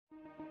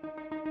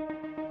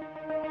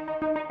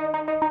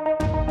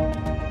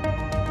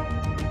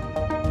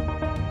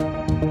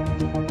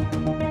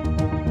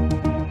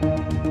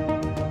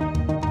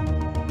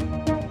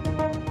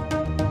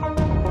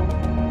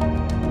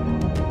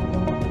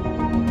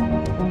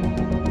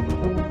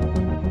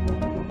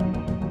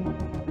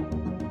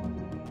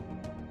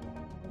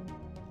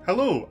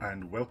Hello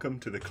and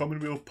welcome to the Common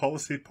Weal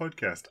Policy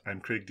Podcast.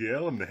 I'm Craig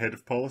DL, I'm the Head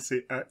of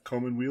Policy at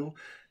Common Weal.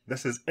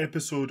 This is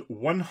episode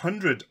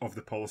 100 of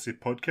the Policy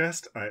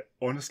Podcast. I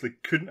honestly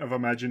couldn't have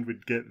imagined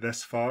we'd get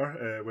this far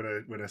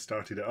when I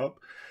started it up.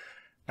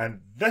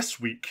 And this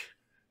week,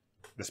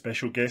 the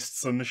special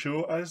guests on the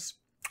show is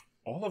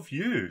all of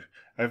you.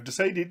 I've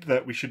decided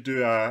that we should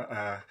do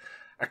a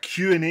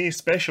Q&A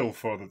special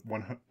for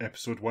the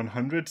episode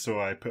 100,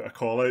 so I put a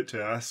call out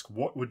to ask,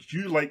 what would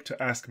you like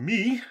to ask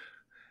me?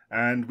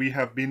 And we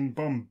have been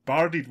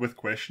bombarded with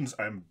questions.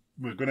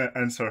 We're going to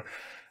answer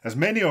as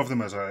many of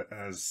them as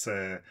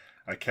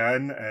I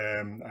can.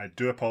 I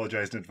do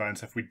apologise in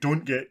advance if we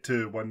don't get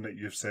to one that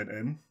you've sent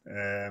in.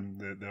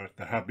 There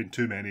have been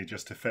too many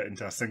just to fit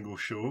into a single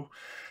show.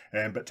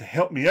 But to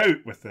help me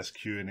out with this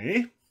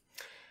Q&A,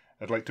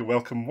 I'd like to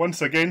welcome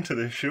once again to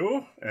the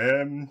show,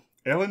 Ellen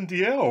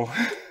Dalzell.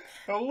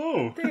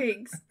 Hello.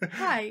 Thanks.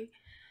 Hi.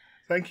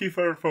 Thank you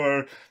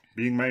for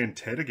being my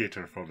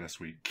interrogator for this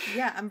week.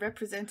 Yeah, I'm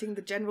representing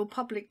the general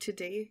public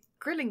today,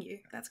 grilling you.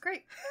 That's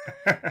great.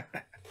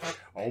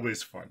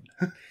 Always fun.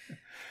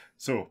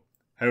 So,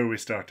 how are we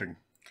starting?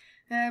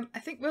 I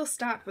think we'll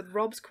start with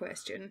Rob's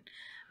question,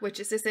 which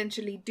is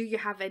essentially, do you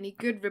have any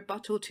good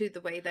rebuttal to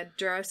the way that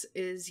JERS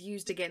is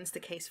used against the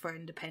case for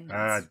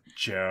independence?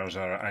 JERS,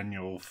 our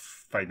annual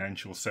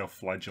financial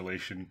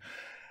self-flagellation.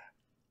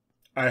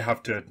 I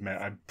have to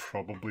admit, I'm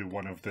probably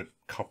one of the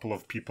couple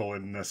of people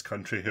in this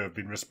country who have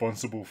been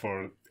responsible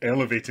for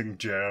elevating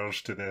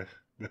JERS to the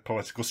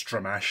political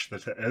stramash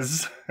that it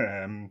is.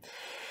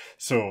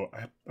 So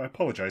I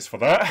apologise for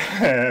that.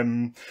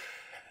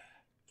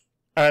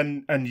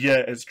 And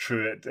yeah, it's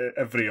true.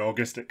 Every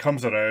August it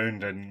comes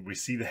around and we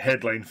see the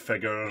headline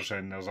figures,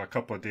 and there's a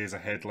couple of days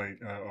of headline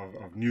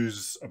of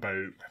news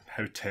about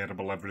how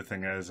terrible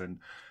everything is. And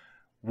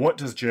what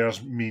does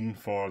JERS mean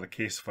for the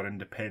case for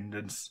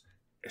independence?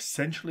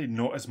 Essentially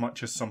not as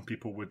much as some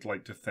people would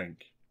like to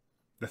think.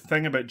 The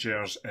thing about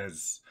JERS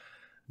is,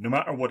 no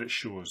matter what it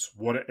shows,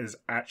 what it is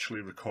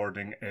actually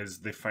recording is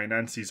the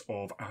finances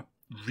of a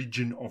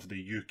region of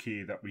the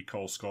UK that we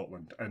call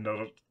Scotland. And there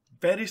are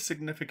very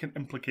significant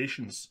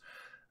implications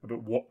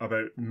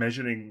about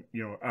measuring,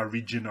 a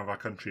region of a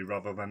country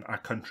rather than a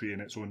country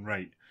in its own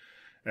right.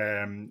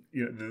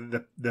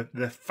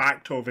 The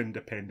fact of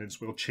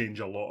independence will change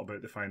a lot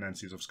about the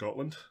finances of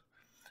Scotland.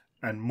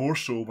 And more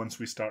so once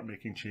we start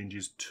making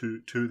changes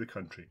to the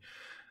country.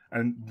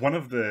 And one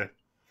of the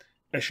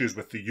issues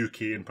with the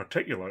UK in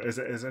particular is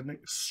it is an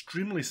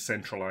extremely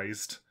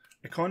centralised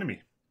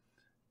economy.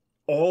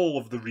 All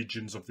of the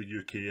regions of the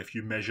UK, if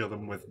you measure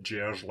them with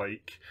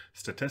JERS-like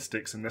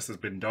statistics, and this has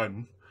been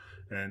done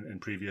in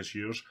previous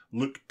years,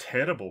 look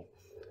terrible,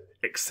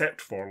 except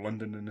for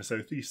London and the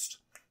South East,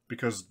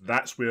 because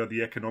that's where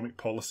the economic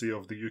policy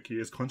of the UK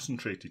is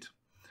concentrated.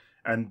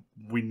 And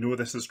we know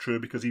this is true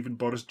because even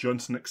Boris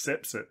Johnson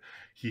accepts it.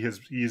 He has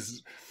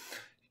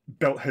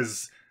built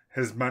his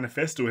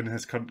manifesto in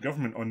his current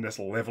government on this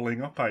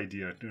levelling up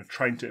idea,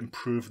 trying to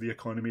improve the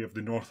economy of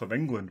the north of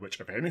England, which,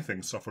 if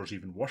anything, suffers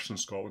even worse than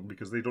Scotland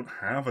because they don't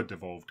have a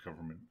devolved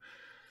government.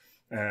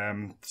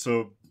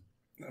 So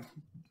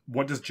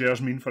what does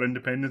JERS mean for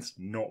independence?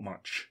 Not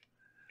much.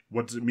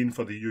 What does it mean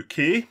for the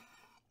UK?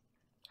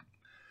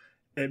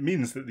 It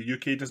means that the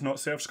UK does not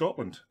serve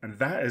Scotland, and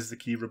that is the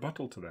key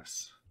rebuttal to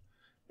this.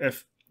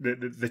 If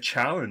the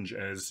challenge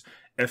is,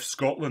 if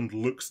Scotland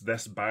looks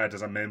this bad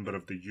as a member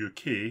of the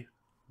UK,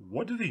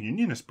 what do the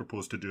Unionists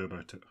propose to do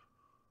about it?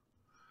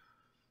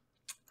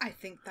 I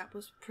think that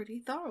was pretty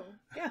thorough.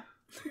 Yeah.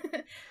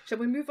 Shall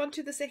we move on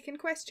to the second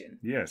question?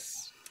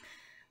 Yes.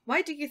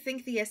 Why do you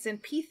think the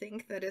SNP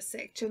think that a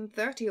Section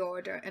 30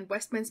 order and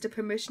Westminster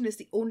permission is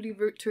the only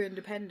route to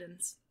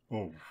independence?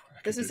 Oh,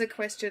 this is a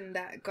question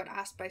that got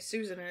asked by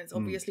Susan, and it's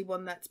obviously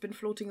one that's been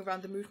floating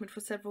around the movement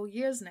for several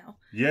years now.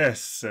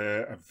 Yes,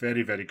 a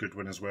very, very good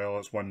one as well.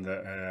 It's one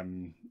that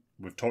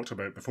we've talked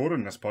about before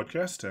in this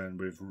podcast, and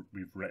we've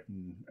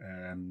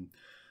written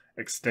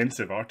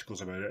extensive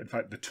articles about it. In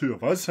fact, the two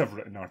of us have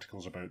written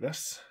articles about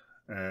this.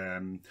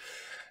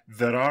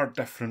 There are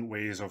different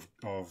ways of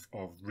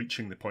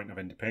reaching the point of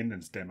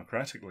independence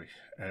democratically.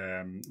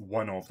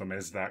 One of them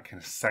is that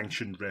kind of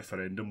sanctioned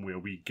referendum where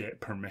we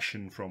get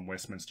permission from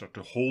Westminster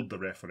to hold the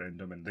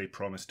referendum and they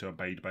promise to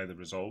abide by the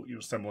result,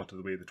 similar to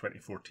the way the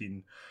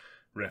 2014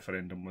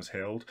 referendum was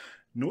held.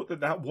 Note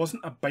that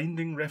wasn't a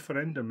binding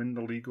referendum in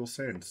the legal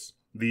sense.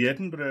 The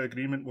Edinburgh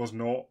Agreement was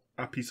not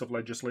a piece of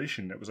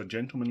legislation. It was a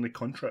gentlemanly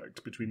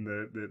contract between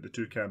the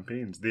two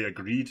campaigns. They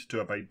agreed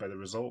to abide by the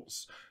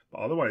results. But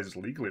otherwise,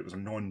 legally, it was a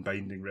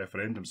non-binding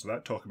referendum. So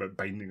that talk about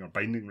binding or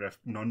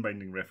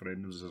non-binding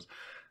referendums is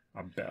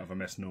a bit of a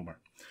misnomer.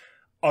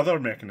 Other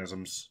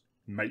mechanisms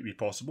might be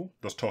possible.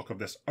 There's talk of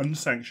this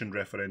unsanctioned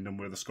referendum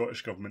where the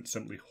Scottish Government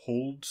simply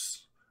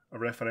holds a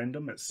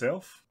referendum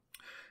itself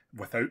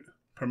without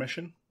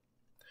permission.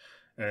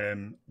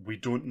 We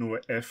don't know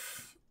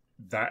if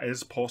that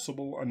is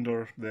possible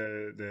under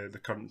the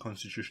current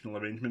constitutional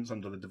arrangements,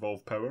 under the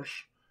devolved powers.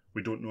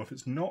 We don't know if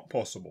it's not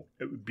possible.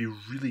 It would be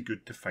really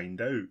good to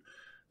find out.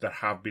 There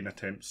have been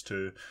attempts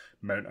to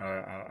mount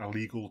a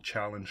legal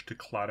challenge to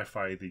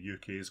clarify the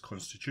UK's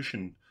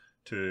constitution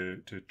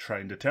to try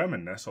and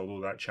determine this,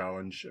 although that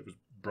challenge, it was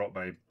brought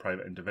by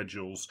private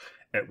individuals,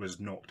 it was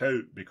knocked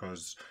out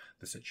because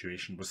the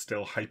situation was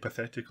still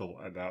hypothetical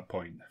at that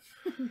point.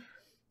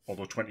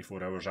 Although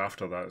 24 hours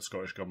after that, the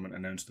Scottish Government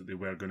announced that they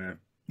were going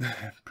to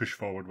push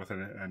forward with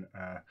an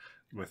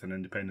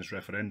independence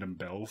referendum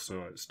bill,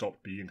 so it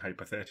stopped being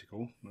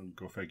hypothetical.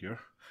 Go figure.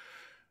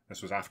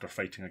 This was after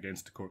fighting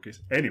against the court case.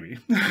 Anyway.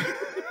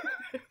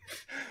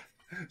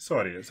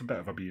 Sorry, it's a bit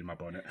of a bee in my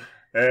bonnet.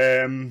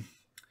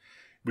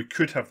 We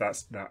could have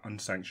that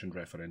unsanctioned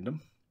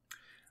referendum.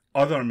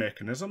 Other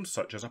mechanisms,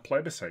 such as a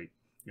plebiscite,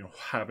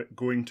 have it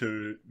going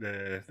to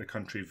the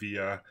country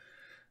via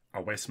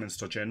a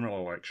Westminster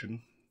general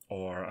election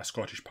or a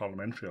Scottish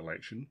parliamentary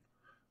election,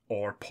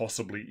 or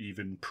possibly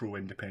even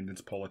pro-independence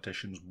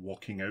politicians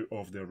walking out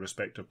of their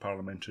respective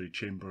parliamentary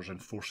chambers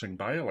and forcing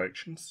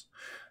by-elections.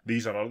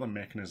 These are other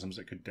mechanisms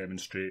that could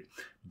demonstrate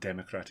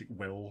democratic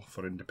will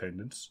for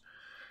independence.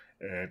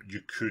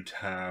 You could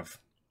have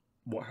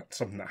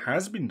something that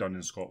has been done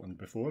in Scotland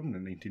before. In the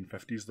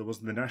 1950s, there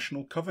was the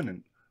National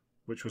Covenant,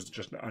 which was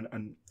just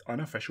an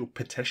unofficial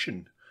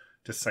petition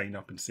to sign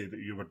up and say that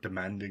you were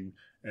demanding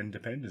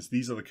independence.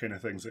 These are the kind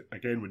of things that,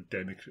 again, would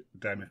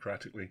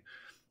democratically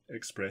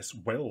express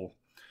will.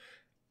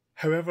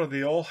 However,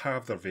 they all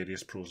have their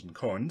various pros and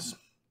cons.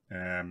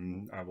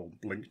 I will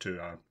link to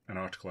an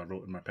article I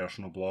wrote in my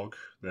personal blog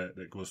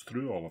that goes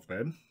through all of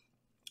them.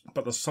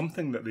 But there's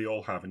something that they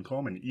all have in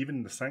common,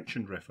 even the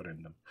sanctioned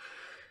referendum.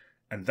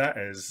 And that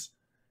is,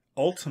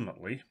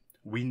 ultimately,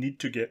 we need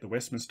to get the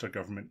Westminster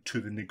Government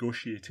to the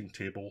negotiating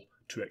table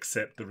to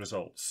accept the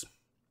results.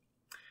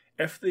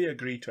 If they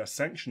agree to a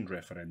sanctioned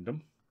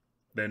referendum,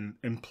 then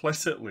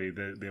implicitly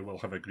they will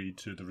have agreed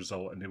to the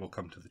result and they will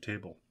come to the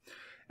table.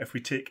 If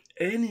we take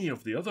any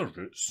of the other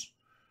routes,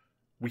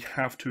 we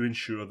have to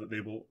ensure that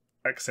they will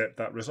accept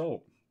that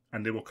result.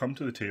 And they will come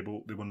to the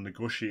table, they will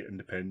negotiate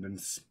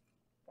independence,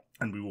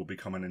 and we will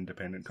become an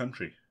independent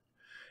country.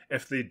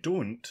 If they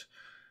don't,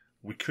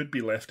 we could be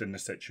left in the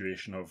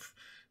situation of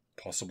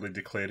possibly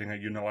declaring a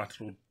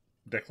unilateral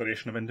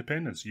declaration of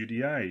independence,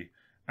 UDI,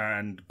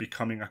 and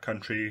becoming a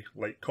country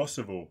like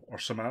Kosovo or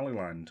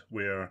Somaliland,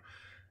 where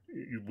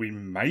we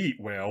might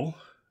well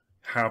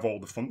have all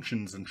the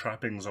functions and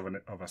trappings of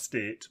a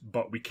state,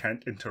 but we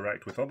can't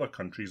interact with other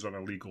countries on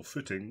a legal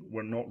footing.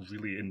 We're not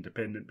really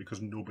independent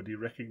because nobody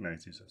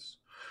recognises us.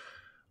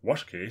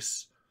 Worst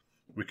case,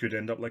 we could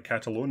end up like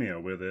Catalonia,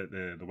 where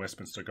the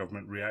Westminster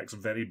Government reacts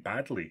very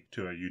badly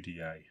to a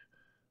UDI.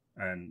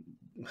 And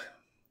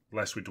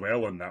less we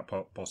dwell on that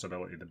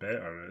possibility, the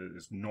better.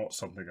 It's not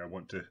something I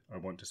want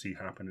to see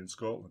happen in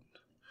Scotland.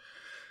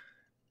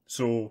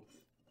 So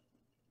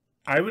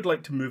I would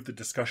like to move the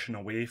discussion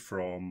away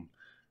from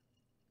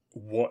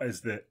what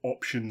is the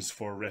options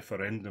for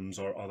referendums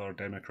or other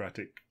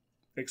democratic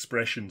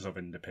expressions of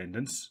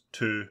independence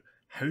to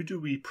how do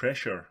we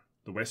pressure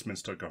the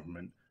Westminster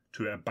Government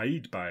to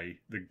abide by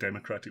the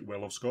democratic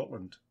will of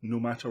Scotland, no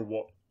matter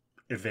what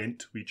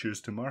event we choose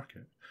to mark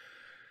it.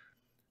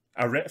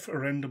 A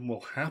referendum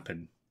will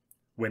happen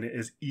when it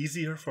is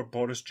easier for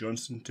Boris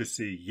Johnson to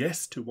say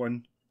yes to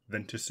one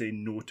than to say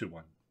no to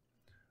one.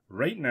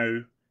 Right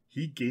now,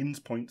 he gains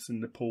points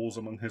in the polls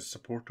among his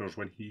supporters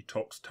when he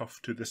talks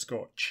tough to the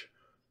Scotch,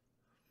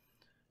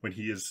 when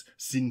he is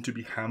seen to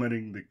be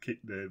hammering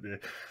the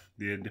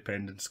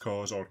independence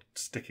cause or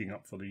sticking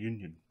up for the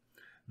union.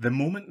 The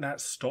moment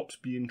that stops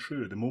being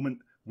true, the moment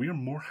we're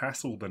more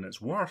hassle than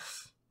it's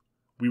worth,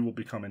 we will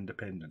become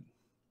independent.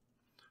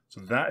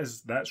 So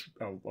that's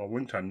I'll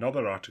link to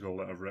another article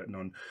that I've written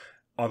on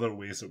other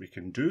ways that we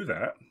can do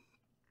that.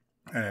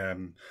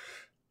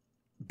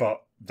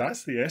 But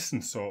that's the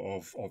essence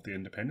of the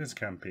independence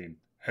campaign.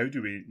 How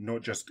do we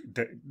not just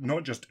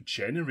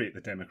generate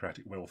the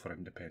democratic will for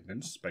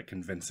independence by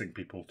convincing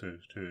people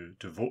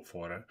to vote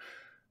for it,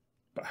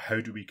 but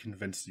how do we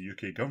convince the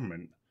UK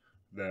government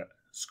that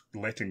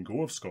letting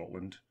go of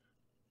Scotland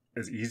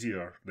is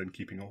easier than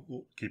keeping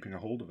a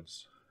hold of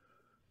us?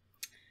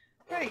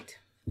 Right.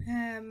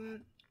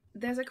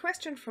 There's a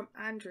question from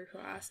Andrew who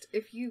asked,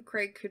 if you,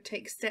 Craig, could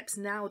take steps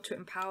now to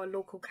empower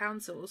local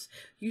councils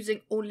using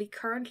only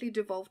currently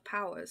devolved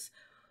powers,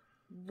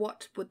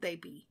 what would they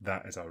be?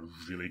 That is a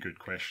really good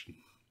question.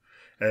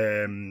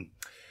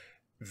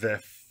 The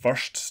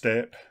first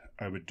step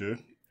I would do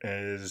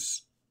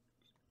is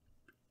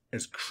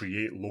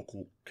create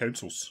local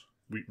councils.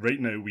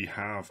 Right now we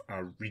have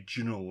a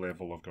regional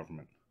level of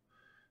government.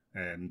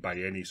 By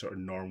any sort of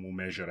normal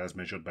measure, as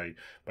measured by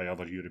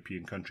other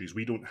European countries.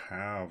 We don't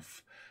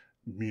have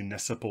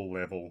municipal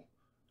level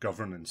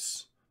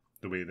governance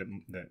the way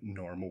that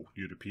normal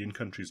European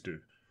countries do.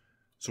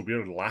 So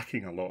we're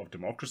lacking a lot of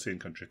democracy in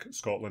country.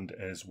 Scotland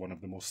is one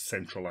of the most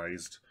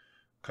centralised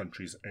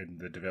countries in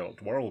the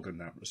developed world in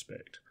that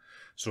respect.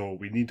 So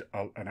we need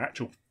an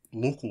actual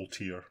local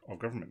tier of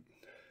government.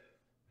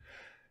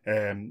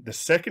 The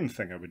second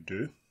thing I would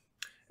do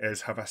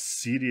is have a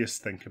serious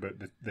think about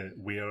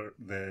where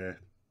the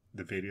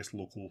the various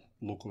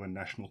local and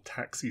national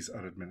taxes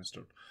are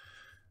administered.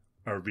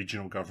 Our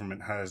regional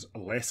government has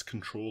less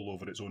control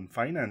over its own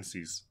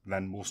finances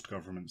than most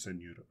governments in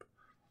Europe.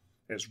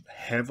 It's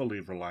heavily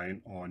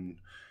reliant on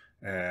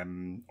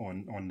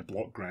the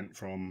block grant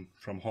from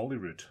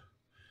Holyrood.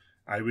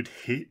 I would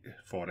hate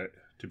for it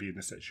to be in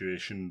the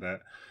situation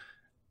that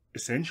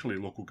essentially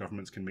local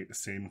governments can make the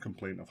same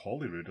complaint of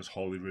Holyrood as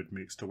Holyrood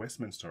makes to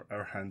Westminster.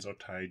 Our hands are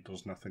tied,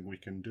 there's nothing we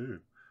can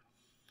do.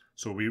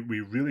 So we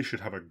really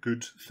should have a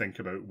good think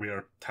about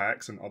where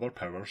tax and other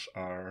powers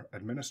are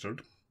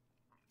administered.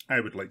 I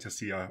would like to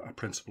see a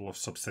principle of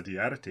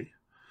subsidiarity,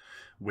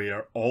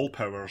 where all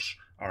powers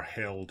are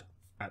held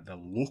at the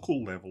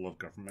local level of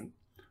government,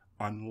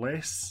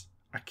 unless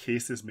a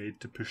case is made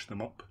to push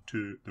them up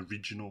to the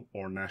regional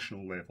or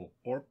national level,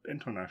 or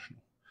international.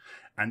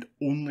 And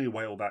only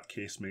while that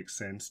case makes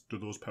sense are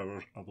those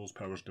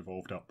powers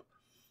devolved up.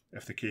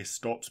 If the case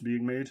stops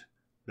being made,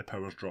 the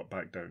powers drop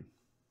back down.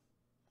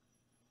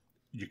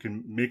 You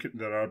can make it,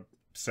 there are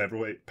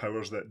several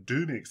powers that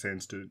do make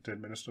sense to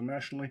administer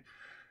nationally,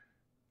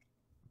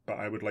 but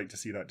I would like to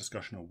see that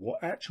discussion of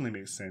what actually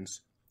makes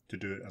sense to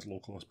do it as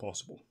local as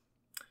possible.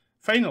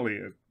 Finally,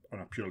 on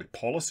a purely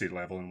policy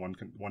level, and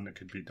one that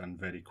could be done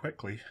very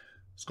quickly,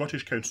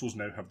 Scottish councils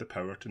now have the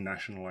power to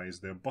nationalise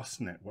their bus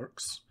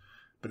networks,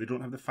 but they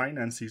don't have the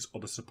finances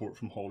or the support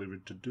from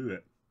Holyrood to do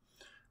it.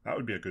 That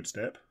would be a good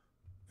step.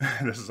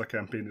 This is a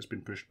campaign that's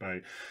been pushed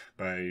by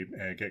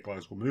Get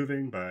Glasgow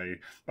Moving,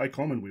 by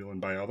Common Weal,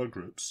 and by other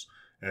groups.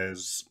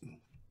 Is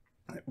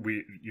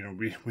we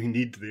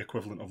need the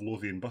equivalent of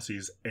Lothian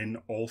buses in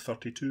all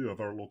 32 of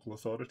our local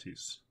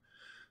authorities.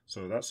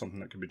 So that's something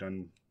that can be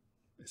done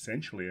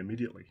essentially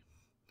immediately.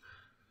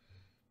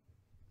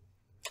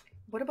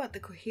 What about the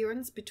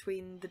coherence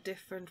between the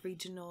different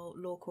regional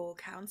local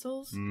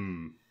councils?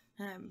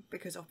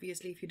 Because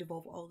obviously if you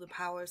devolve all the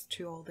powers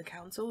to all the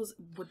councils,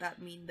 would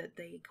that mean that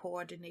they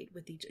coordinate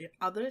with each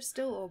other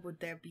still, or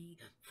would there be,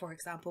 for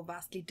example,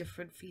 vastly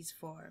different fees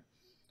for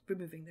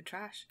removing the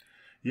trash?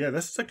 Yeah,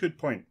 this is a good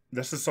point.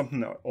 This is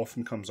something that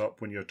often comes up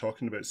when you're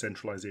talking about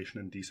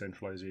centralisation and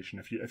decentralisation.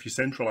 If you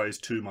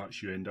centralise too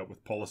much, you end up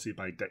with policy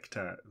by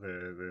diktat.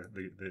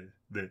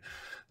 The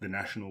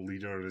national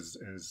leader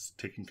is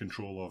taking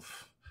control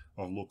of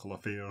local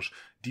affairs.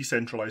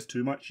 Decentralise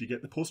too much, you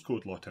get the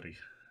postcode lottery,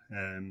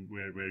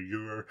 where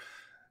you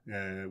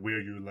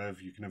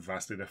live, you can have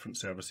vastly different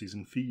services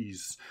and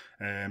fees.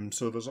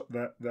 So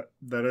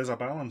there is a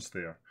balance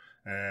there.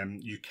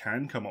 You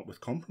can come up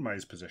with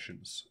compromise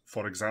positions.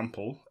 For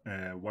example,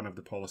 one of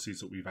the policies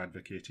that we've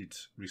advocated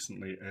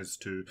recently is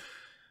to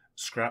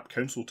scrap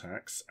council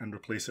tax and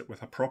replace it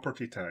with a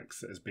property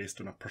tax that is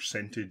based on a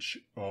percentage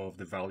of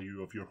the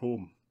value of your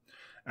home.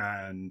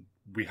 And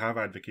we have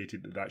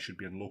advocated that should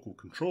be in local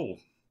control.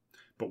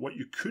 But what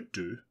you could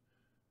do,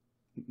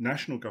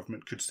 national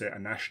government could set a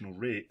national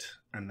rate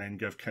and then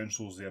give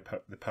councils the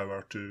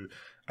power to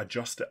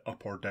adjust it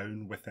up or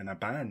down within a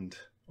band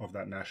of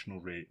that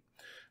national rate,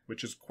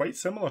 which is quite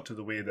similar to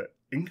the way that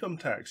income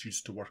tax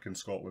used to work in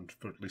Scotland,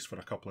 for at least for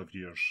a couple of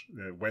years.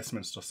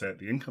 Westminster set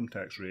the income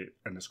tax rate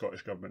and the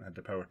Scottish Government had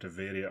the power to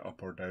vary it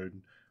up or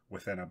down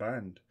within a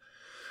band.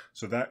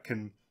 So that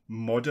can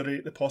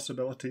moderate the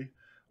possibility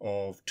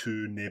of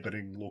two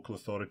neighbouring local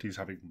authorities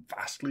having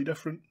vastly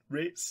different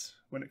rates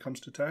when it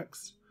comes to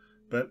tax.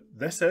 But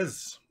this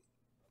is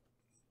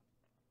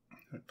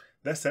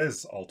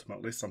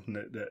ultimately something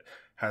that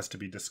has to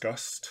be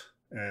discussed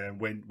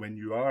when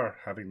you are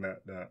having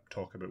that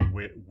talk about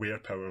where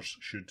powers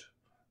should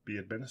be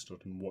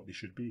administered and what they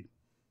should be.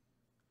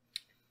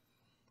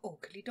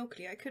 Oakley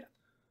dokley. I could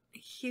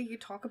hear you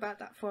talk about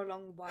that for a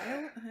long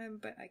while,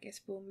 but I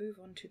guess we'll move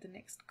on to the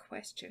next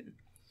question.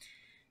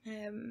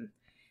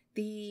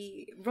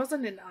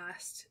 Rosalind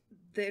asked,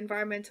 the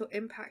environmental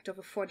impact of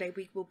a 4-day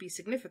week will be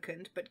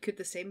significant, but could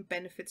the same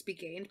benefits be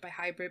gained by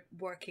hybrid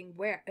working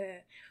where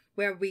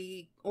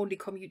we only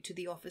commute to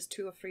the office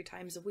 2 or 3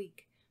 times a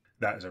week?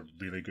 That is a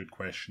really good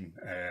question.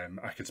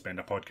 I could spend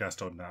a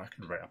podcast on that. I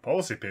could write a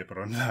policy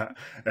paper on that.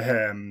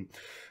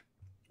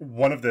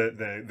 One of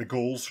the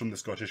goals from the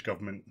Scottish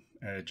Government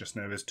just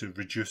now is to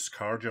reduce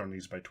car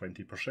journeys by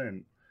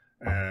 20%.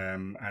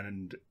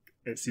 And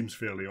it seems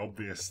fairly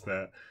obvious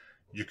that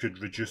you could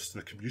reduce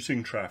the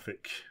commuting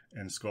traffic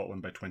in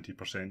Scotland by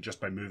 20%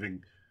 just by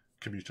moving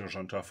commuters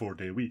onto a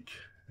 4-day week.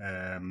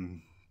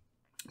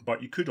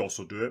 But you could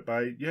also do it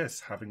by,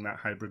 having that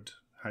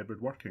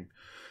hybrid working.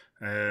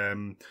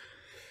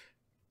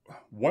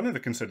 One of the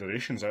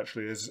considerations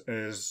actually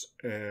is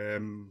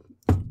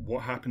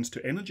what happens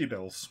to energy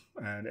bills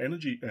and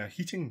energy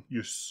heating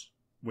use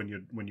when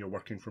you're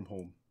working from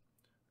home.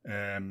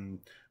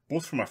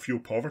 Both from a fuel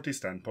poverty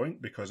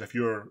standpoint, because if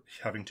you're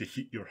having to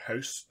heat your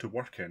house to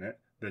work in it,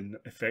 then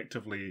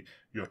effectively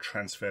you're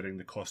transferring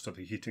the cost of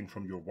the heating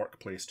from your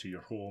workplace to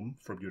your home,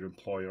 from your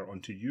employer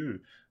onto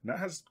you. And that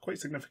has quite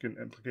significant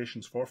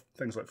implications for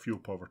things like fuel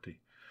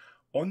poverty.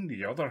 On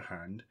the other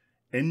hand,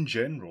 in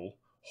general,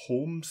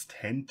 homes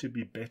tend to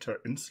be better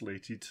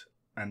insulated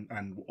and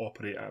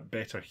operate at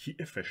better heat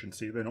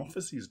efficiency than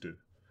offices do.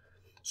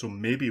 So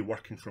maybe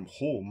working from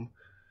home,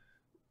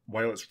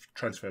 while it's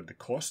transferred the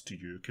cost to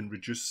you, can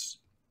reduce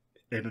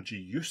energy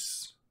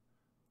use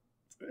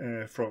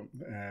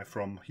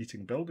from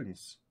heating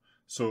buildings.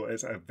 So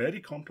it's a very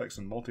complex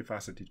and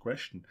multifaceted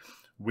question.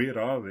 Where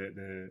are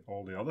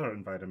all the other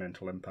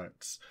environmental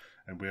impacts,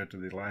 and where do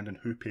they land, and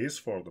who pays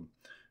for them?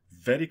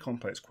 Very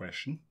complex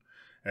question.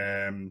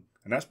 And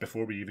that's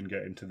before we even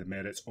get into the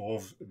merits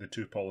of the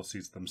two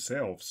policies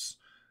themselves.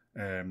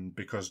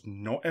 Because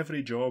not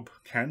every job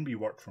can be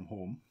worked from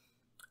home.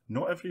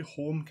 Not every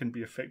home can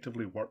be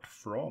effectively worked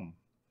from.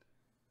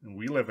 And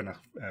we live in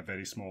a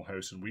very small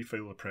house, and we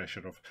feel the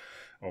pressure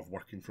of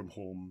working from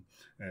home,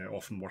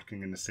 often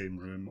working in the same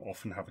room,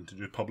 often having to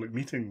do public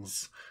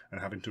meetings and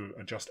having to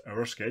adjust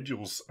our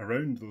schedules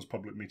around those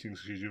public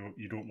meetings because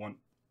you don't want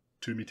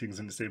two meetings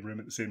in the same room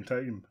at the same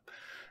time.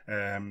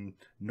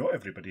 Not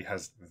everybody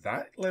has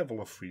that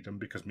level of freedom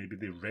because maybe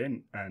they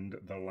rent and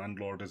their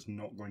landlord is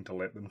not going to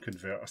let them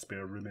convert a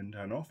spare room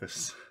into an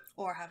office.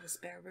 Or have a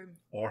spare room.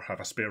 Or have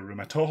a spare room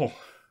at all.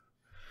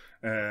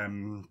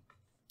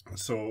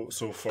 So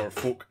for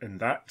folk in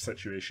that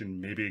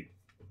situation, maybe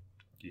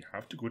you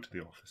have to go to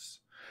the office.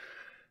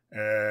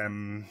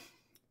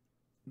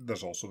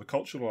 There's also the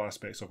cultural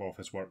aspects of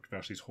office work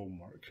versus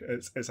homework.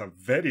 It's a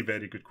very,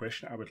 very good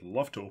question. I would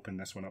love to open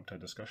this one up to a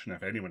discussion.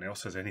 If anyone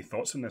else has any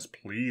thoughts on this,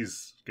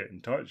 please get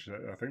in touch.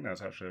 I think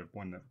that's actually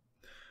one that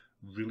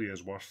really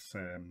is worth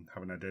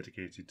having a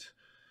dedicated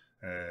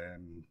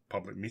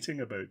public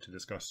meeting about, to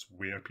discuss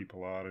where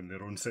people are in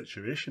their own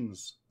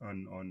situations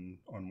on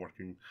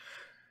working.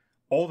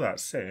 All that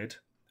said,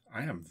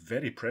 I am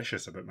very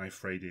precious about my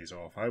Fridays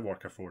off. I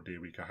work a 4-day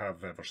week. I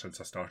have ever since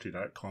I started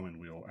at Common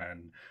Weal,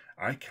 and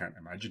I can't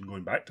imagine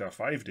going back to a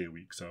 5-day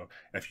week. So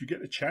if you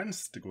get the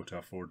chance to go to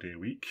a 4-day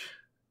week,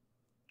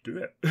 do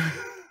it.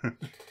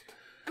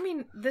 I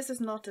mean, this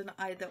is not an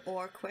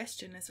either-or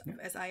question,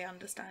 as I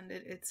understand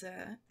it. It's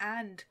a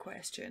and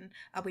question.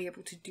 Are we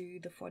able to do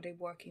the 4-day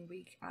working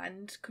week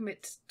and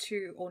commit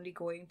to only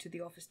going to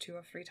the office 2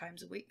 or 3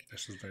 times a week?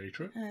 This is very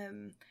true.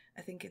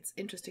 I think it's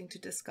interesting to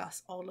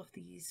discuss all of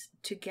these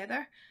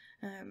together.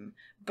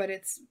 But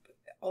it's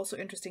also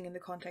interesting in the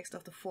context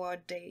of the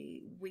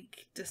 4-day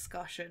week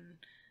discussion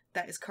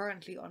that is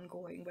currently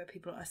ongoing, where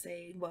people are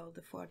saying, well,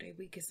 the 4-day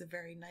week is a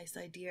very nice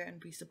idea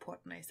and we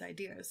support nice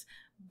ideas,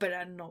 but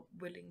are not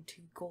willing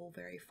to go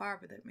very far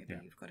with it. Maybe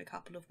you've got a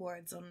couple of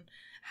words on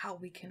how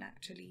we can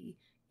actually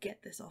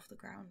get this off the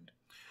ground.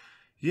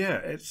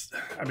 Yeah,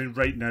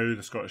 right now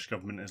the Scottish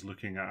Government is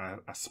looking at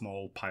a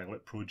small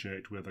pilot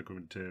project where they're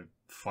going to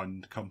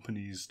fund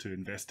companies to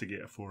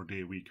investigate a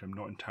 4-day week. I'm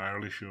not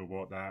entirely sure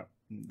what that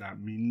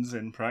means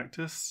in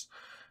practice.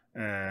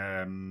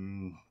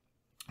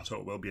 So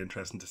it will be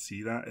interesting to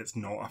see that. It's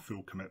not a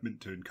full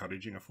commitment to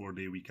encouraging a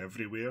 4-day week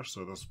everywhere,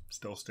 so there's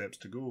still steps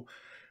to go.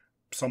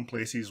 Some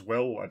places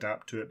will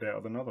adapt to it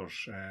better than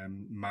others.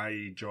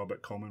 My job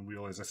at Common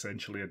Weal is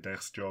essentially a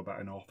desk job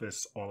at an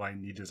office. All I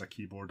need is a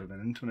keyboard and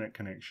an internet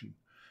connection.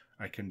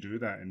 I can do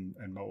that in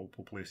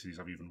multiple places.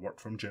 I've even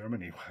worked from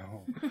Germany.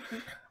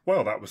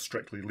 Well, that was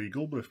strictly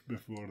legal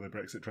before the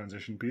Brexit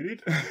transition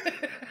period.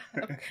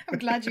 I'm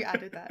glad you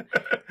added that.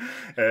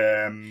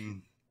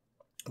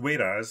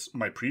 Whereas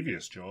my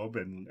previous job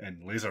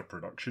in laser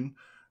production,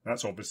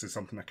 that's obviously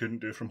something I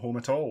couldn't do from home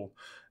at all.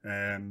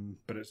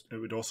 But it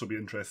would also be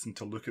interesting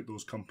to look at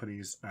those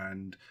companies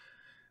and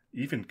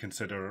even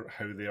consider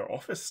how their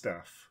office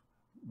staff,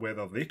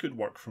 whether they could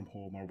work from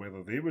home or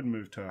whether they would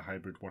move to a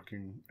hybrid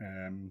working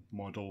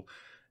model.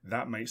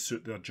 That might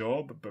suit their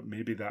job, but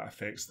maybe that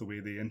affects the way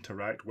they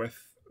interact with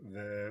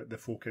the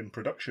folk in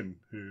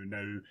production, who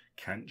now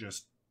can't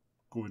just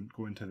go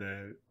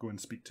and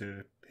speak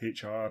to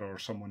HR or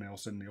someone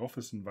else in the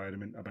office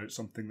environment about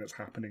something that's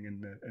happening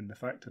in the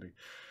factory.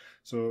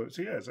 So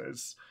yeah,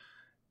 it's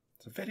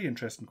a very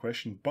interesting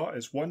question, but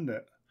it's one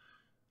that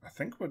I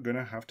think we're going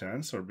to have to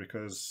answer,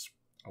 because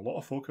a lot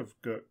of folk have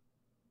got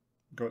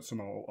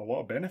a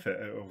lot of benefit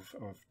out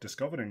of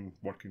discovering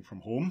working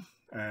from home,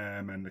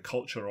 and the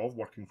culture of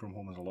working from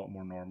home is a lot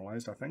more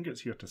normalised. I think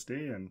it's here to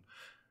stay, and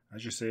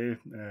as you say,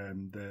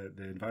 the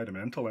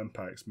environmental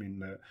impacts mean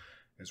that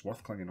it's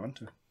worth clinging on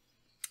to.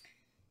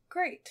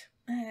 Great.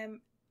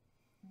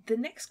 The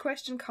next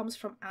question comes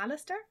from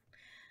Alistair.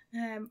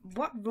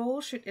 What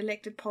role should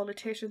elected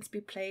politicians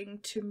be playing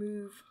to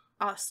move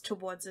us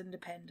towards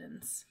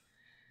independence?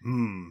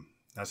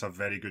 That's a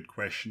very good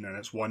question, and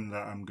it's one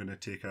that I'm going to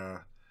take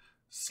a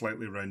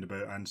slightly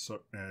roundabout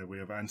way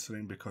of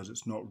answering, because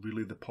it's not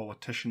really the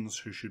politicians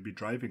who should be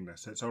driving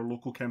this. It's our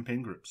local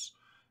campaign groups.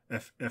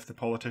 If the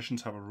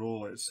politicians have a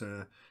role, it's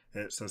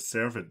a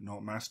servant,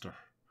 not master.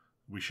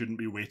 We shouldn't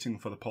be waiting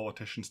for the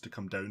politicians to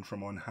come down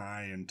from on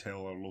high and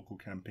tell our local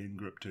campaign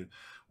group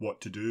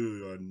what to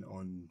do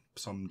on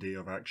some day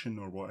of action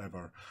or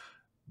whatever.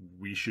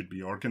 We should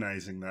be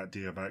organising that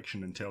day of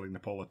action and telling the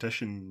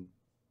politician,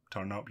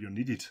 turn up, you're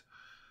needed.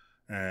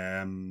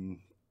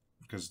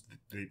 Because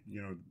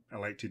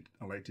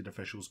elected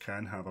officials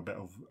can have a bit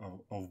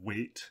of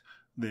weight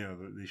there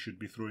that they should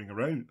be throwing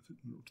around,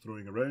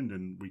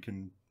 and we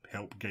can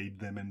help guide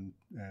them in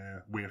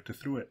where to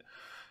throw it.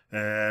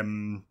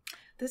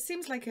 This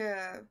seems like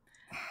a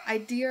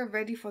idea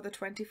ready for the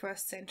 21st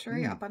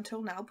century. Up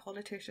until now,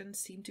 politicians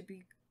seem to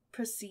be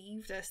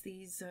perceived as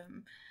these,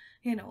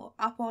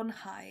 up on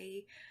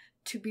high,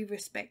 to be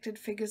respected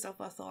figures of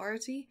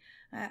authority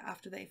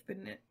after they've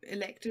been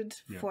elected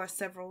for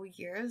several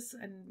years.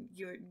 And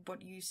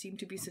what you seem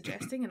to be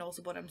suggesting, and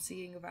also what I'm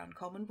seeing around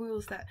Common Weal,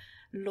 is that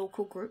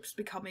local groups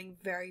becoming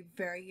very,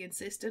 very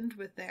insistent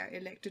with their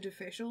elected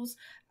officials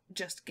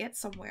just get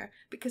somewhere,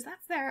 because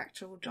that's their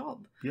actual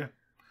job.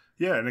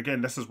 Yeah, and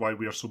again, this is why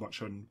we are so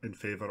much in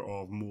favour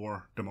of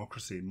more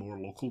democracy, more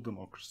local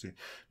democracy,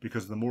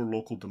 because the more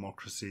local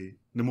democracy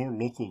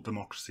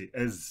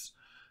is,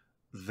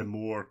 the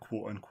more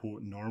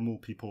quote-unquote normal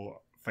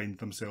people find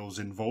themselves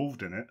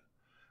involved in it,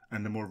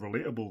 and the more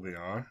relatable they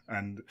are.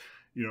 And,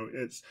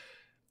 it's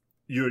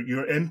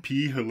your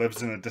MP who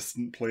lives in a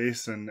distant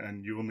place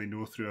and you only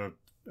know through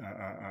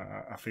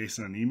a face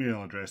and an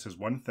email address is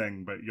one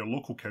thing, but your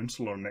local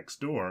councillor next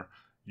door,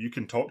 you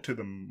can talk to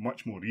them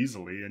much more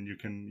easily, and you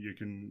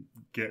can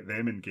get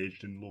them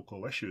engaged in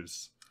local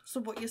issues. So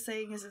what you're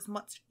saying is it's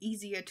much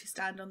easier to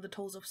stand on the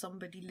toes of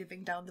somebody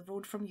living down the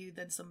road from you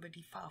than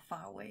somebody far,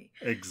 far away.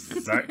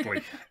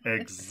 Exactly.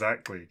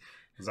 Exactly.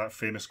 There's that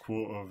famous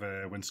quote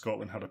of when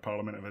Scotland had a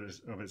parliament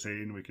of its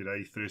own, we could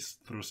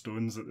throw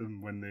stones at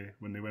them when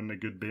they win the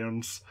good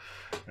bairns,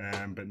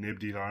 but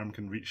nobody's arm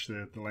can reach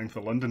the length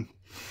of London.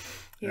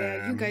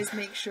 Yeah, you guys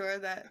make sure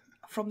that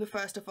from the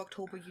 1st of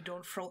October, you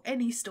don't throw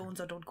any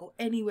stones or don't go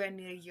anywhere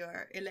near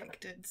your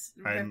elected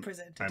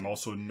representatives. I'm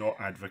also not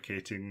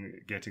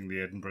advocating getting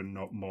the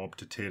Edinburgh mob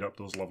to tear up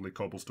those lovely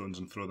cobblestones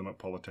and throw them at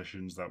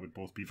politicians. That would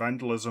both be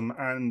vandalism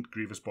and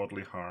grievous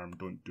bodily harm.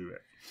 Don't do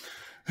it.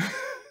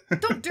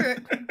 Don't do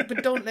it,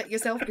 but don't let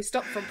yourself be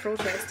stopped from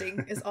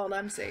protesting, is all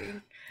I'm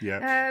saying.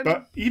 Yeah,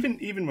 but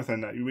even within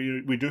that,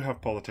 we do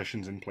have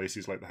politicians in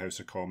places like the House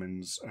of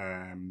Commons,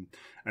 and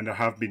there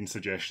have been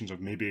suggestions of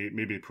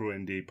maybe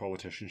pro-ND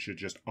politicians should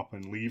just up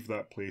and leave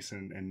that place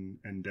in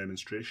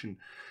demonstration.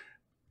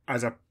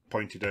 As I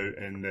pointed out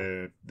in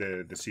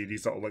the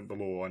series that I'll link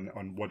below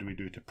on what do we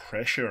do to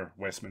pressure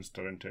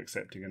Westminster into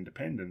accepting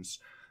independence,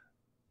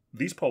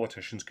 these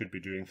politicians could be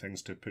doing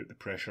things to put the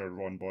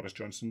pressure on Boris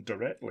Johnson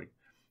directly.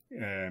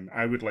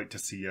 I would like to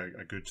see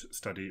a good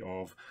study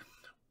of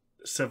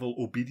civil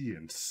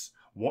obedience.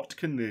 What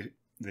can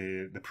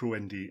the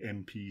pro-ND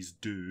MPs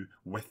do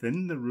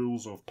within the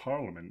rules of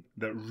Parliament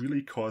that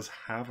really cause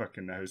havoc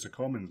in the House of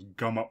Commons,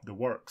 gum up the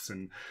works,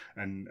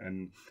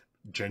 and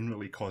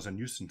generally cause a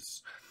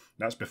nuisance?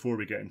 That's before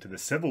we get into the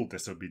civil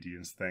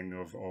disobedience thing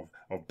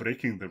of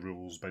breaking the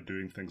rules by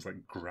doing things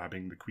like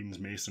grabbing the Queen's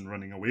mace and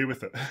running away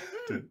with it.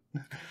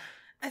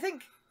 I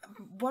think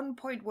one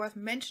point worth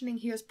mentioning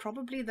here is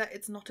probably that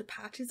it's not a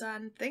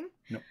partisan thing.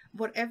 No.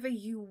 Whatever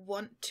you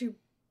want to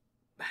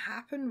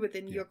happen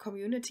within your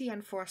community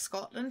and for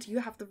Scotland, you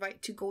have the right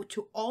to go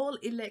to all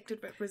elected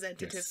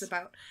representatives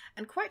about.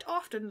 And quite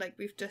often, like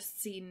we've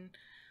just seen,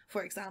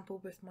 for example,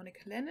 with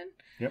Monica Lennon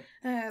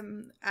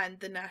and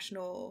the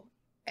National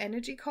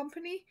Energy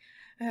Company,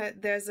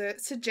 there's a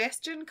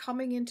suggestion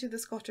coming into the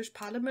Scottish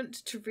Parliament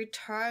to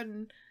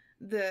return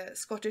the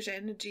Scottish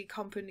Energy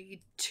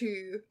Company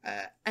to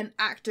an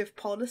active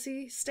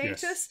policy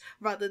status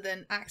rather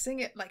than axing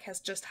it like has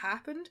just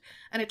happened.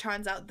 And it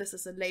turns out this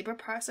is a Labour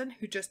person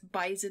who just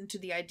buys into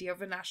the idea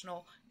of a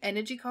national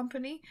energy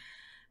company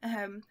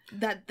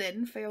that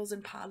then fails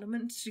in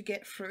Parliament to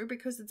get through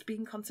because it's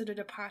being considered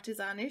a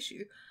partisan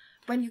issue.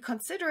 When you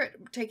consider it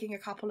taking a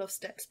couple of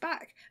steps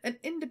back, an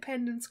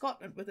independent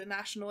Scotland with a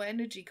national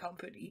energy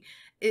company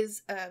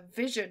is a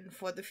vision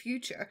for the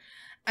future.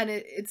 And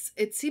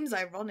it seems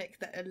ironic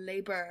that a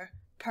Labour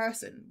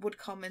person would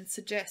come and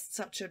suggest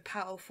such a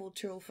powerful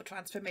tool for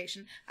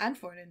transformation and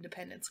for an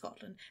independent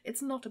Scotland.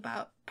 It's not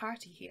about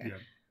party here. Yeah.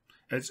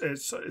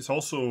 It's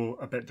also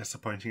a bit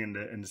disappointing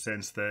in the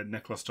sense that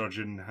Nicola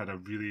Sturgeon had a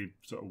really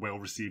sort of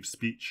well-received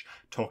speech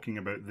talking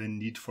about the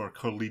need for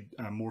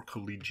a more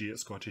collegiate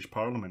Scottish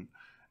Parliament,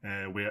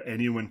 where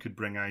anyone could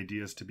bring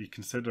ideas to be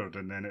considered,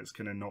 and then it's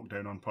kind of knocked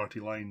down on party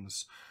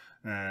lines.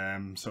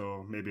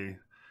 So maybe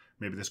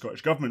the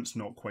Scottish Government's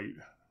not quite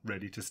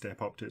ready to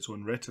step up to its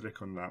own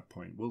rhetoric on that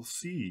point. We'll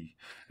see.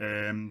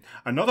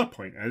 Another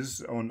point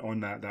is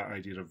on that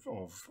idea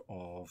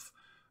of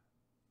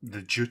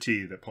the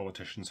duty that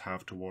politicians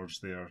have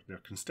towards their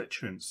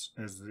constituents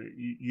is that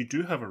you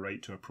do have a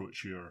right to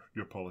approach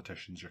your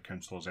politicians, your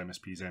councillors,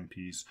 MSPs,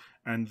 MPs,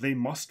 and they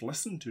must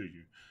listen to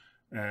you.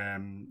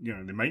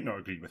 They might not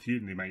agree with you,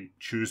 and they might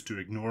choose to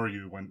ignore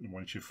you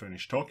once you've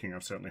finished talking.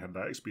 I've certainly had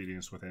that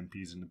experience with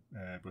MPs and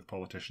with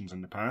politicians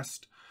in the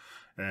past.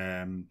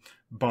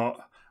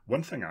 But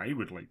one thing I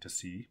would like to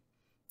see,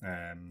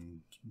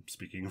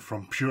 speaking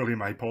from purely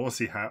my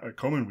policy hat at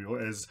Common Weal,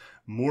 is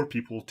more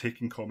people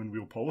taking Common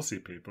Weal policy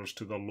papers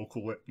to their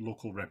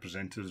local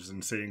representatives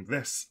and saying,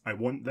 "This, I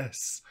want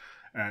this,"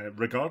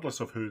 regardless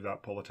of who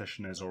that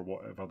politician is or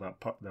whatever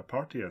their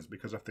party is.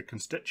 Because if the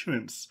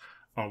constituents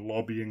are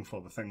lobbying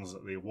for the things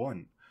that they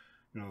want.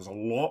 There's a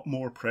lot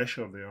more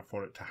pressure there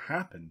for it to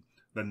happen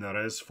than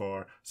there is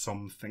for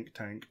some think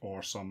tank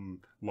or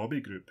some lobby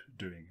group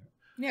doing it.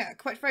 Yeah,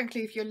 quite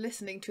frankly, if you're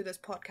listening to this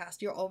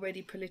podcast, you're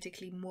already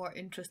politically more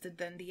interested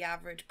than the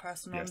average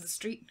person on the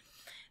street.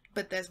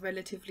 But there's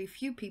relatively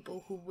few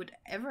people who would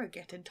ever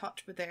get in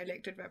touch with their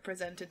elected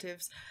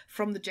representatives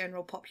from the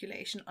general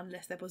population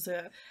unless there was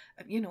an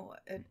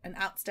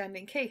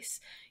outstanding case.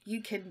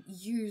 You can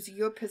use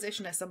your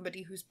position as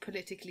somebody who's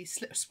politically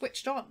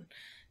switched on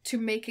to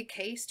make a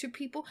case to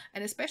people,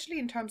 and especially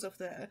in terms of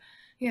the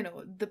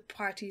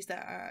parties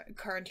that are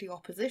currently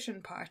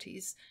opposition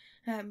parties,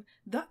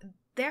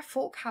 their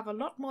folk have a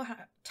lot more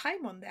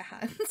time on their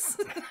hands.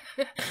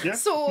 Yeah.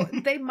 So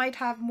they might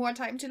have more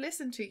time to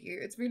listen to you.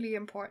 It's really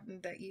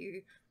important that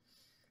you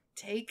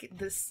take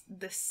this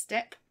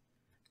step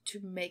to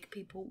make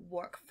people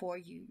work for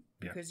you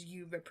because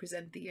you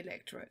represent the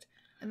electorate.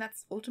 And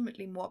that's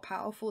ultimately more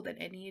powerful than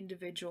any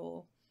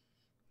individual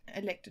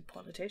elected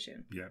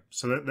politician. Yeah,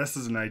 so this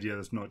is an idea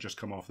that's not just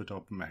come off the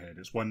top of my head.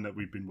 It's one that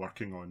we've been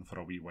working on for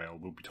a wee while.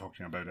 We'll be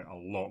talking about it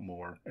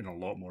in a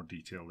lot more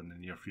detail in the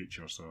near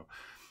future, so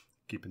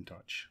keep in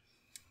touch.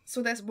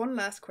 So there's one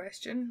last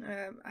question.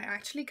 I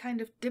actually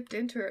kind of dipped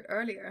into it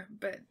earlier,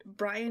 but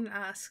Brian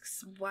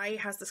asks, why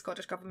has the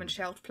Scottish Government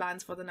shelved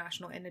plans for the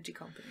National Energy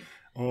Company?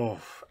 Oh,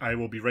 I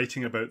will be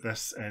writing about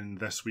this in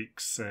this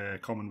week's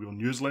Common Weal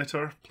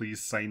newsletter.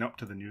 Please sign up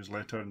to the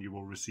newsletter and you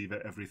will receive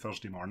it every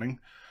Thursday morning.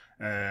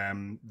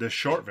 The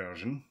short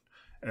version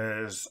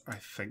is, I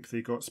think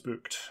they got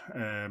spooked.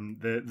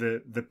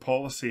 The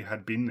policy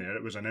had been there.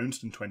 It was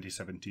announced in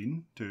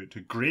 2017 to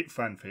great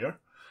fanfare.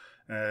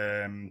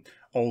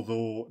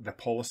 Although the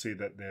policy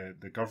that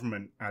the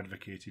government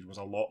advocated was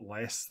a lot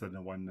less than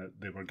the one that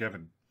they were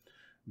given.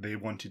 They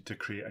wanted to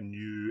create a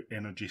new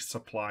energy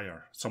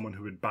supplier, someone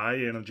who would buy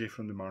energy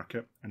from the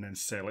market and then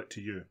sell it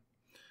to you.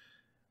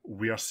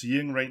 We are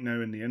seeing right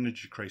now in the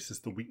energy crisis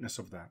the weakness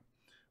of that.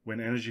 When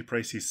energy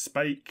prices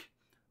spike,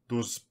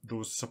 those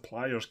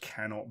suppliers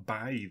cannot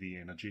buy the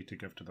energy to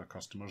give to their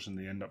customers, and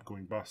they end up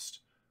going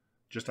bust.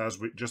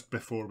 Just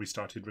before we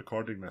started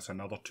recording this,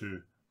 another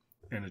 2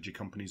 energy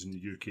companies in the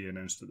UK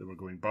announced that they were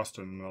going bust,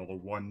 and another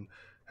one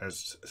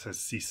has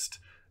ceased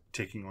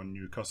taking on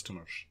new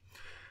customers.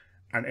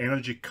 An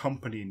energy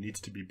company needs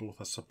to be both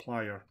a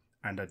supplier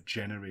and a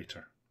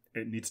generator.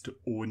 It needs to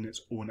own its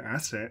own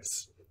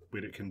assets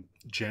where it can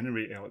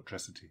generate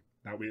electricity.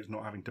 That way it's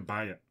not having to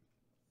buy it.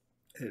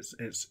 It's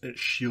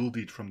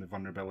shielded from the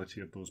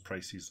vulnerability of those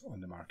prices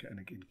on the market, and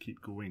it can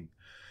keep going.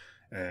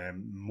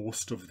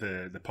 Most of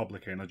the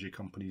public energy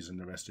companies in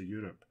the rest of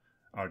Europe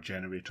are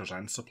generators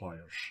and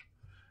suppliers.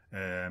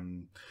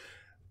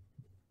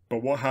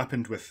 But what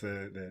happened with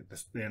the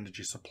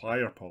energy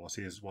supplier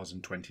policy was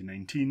in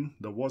 2019,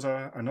 there was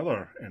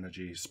another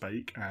energy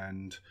spike,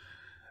 and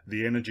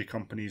the energy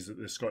companies that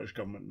the Scottish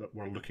Government that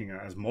were looking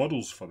at as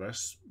models for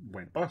this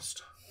went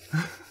bust.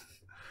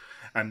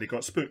 And they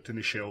got spooked and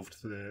they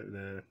shelved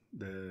the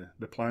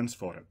plans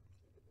for it.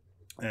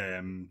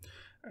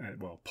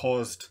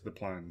 Paused the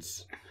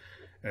plans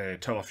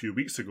till a few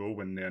weeks ago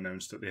when they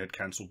announced that they had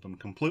cancelled them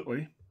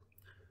completely.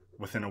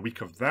 Within a week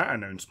of that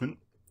announcement,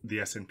 the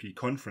SNP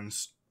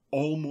conference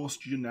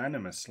almost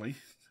unanimously,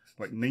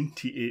 like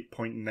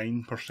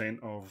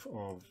 98.9%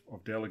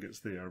 of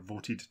delegates there,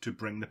 voted to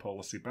bring the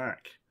policy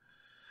back.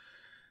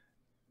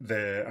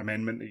 The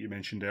amendment that you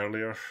mentioned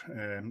earlier,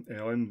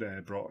 Ellen,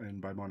 brought in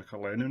by Monica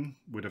Lennon,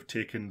 would have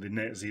taken the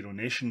Net Zero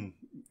Nation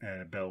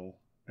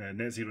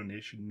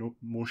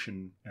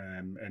motion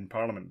in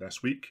Parliament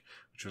this week,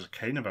 which was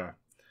kind of a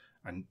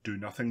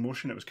do-nothing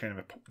motion. It was kind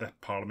of the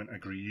Parliament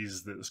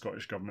agrees that the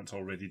Scottish Government's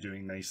already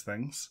doing nice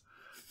things.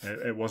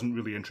 It wasn't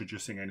really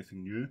introducing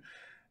anything new.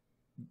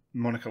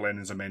 Monica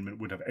Lennon's amendment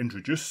would have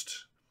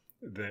introduced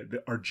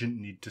the urgent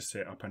need to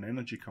set up an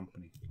energy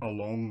company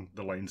along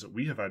the lines that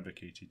we have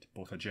advocated,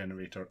 both a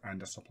generator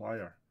and a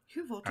supplier.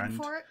 Who voted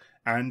for it?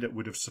 And it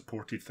would have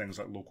supported things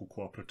like local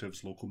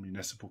cooperatives, local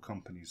municipal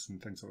companies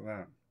and things like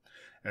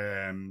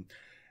that.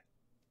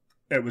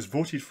 It was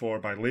voted for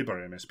by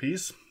Labour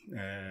MSPs.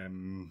 It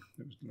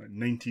was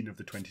 19 of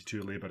the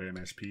 22 Labour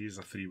MSPs.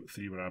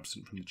 Three were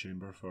absent from the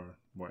chamber for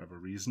whatever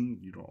reason.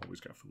 You don't always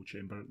get a full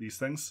chamber at these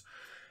things.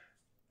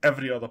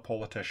 Every other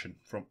politician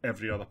from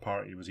every other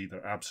party was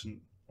either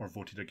absent or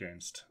voted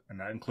against, and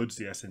that includes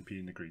the SNP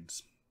and the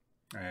Greens.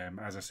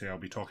 As I say, I'll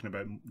be talking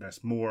about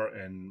this more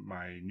in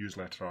my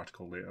newsletter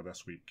article later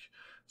this week,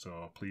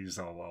 so please,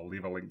 I'll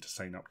leave a link to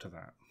sign up to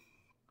that.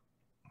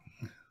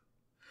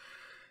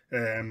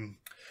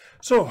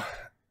 So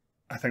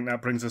I think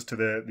that brings us to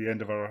the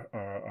end of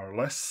our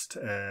list.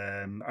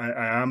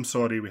 I am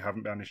sorry we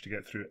haven't managed to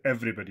get through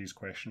everybody's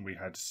question. We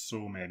had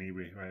so many,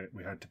 we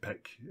had to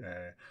pick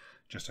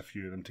just a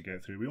few of them to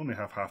get through. We only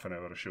have half an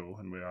hour a show,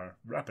 and we are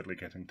rapidly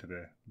getting to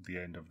the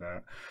end of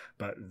that.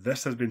 But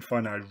this has been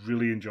fun. I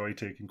really enjoy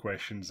taking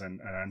questions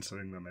and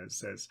answering them.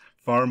 It's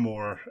far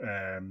more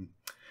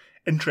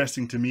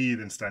interesting to me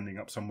than standing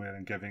up somewhere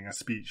and giving a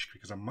speech,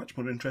 because I'm much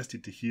more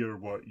interested to hear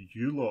what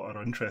you lot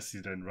are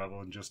interested in rather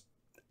than just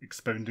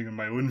expounding on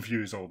my own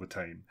views all the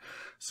time.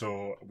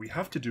 So we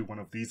have to do one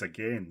of these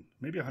again.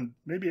 Maybe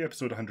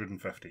episode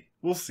 150.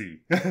 We'll see.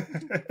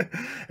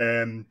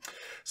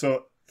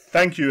 So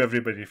thank you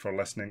everybody for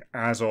listening.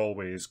 As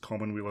always,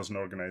 Common Weal is an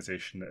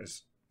organisation that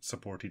is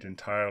supported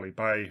entirely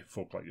by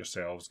folk like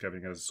yourselves,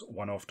 giving us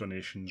one-off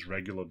donations,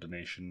 regular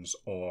donations,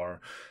 or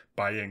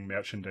buying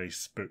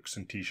merchandise, books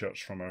and t-shirts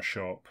from our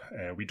shop.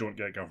 We don't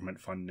get government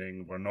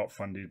funding. We're not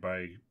funded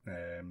by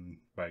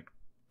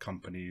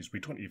companies. We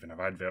don't even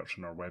have adverts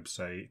on our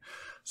website.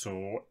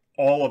 So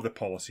all of the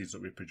policies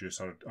that we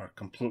produce are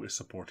completely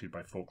supported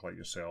by folk like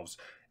yourselves.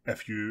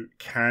 If you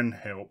can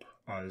help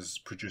us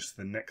produce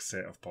the next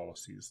set of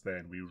policies,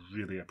 then we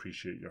really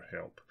appreciate your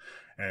help.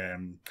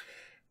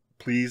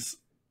 Please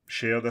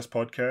share this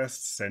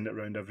podcast, send it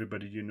around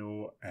everybody you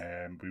know.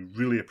 We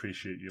really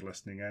appreciate you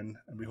listening in,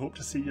 and we hope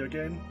to see you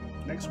again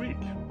next week.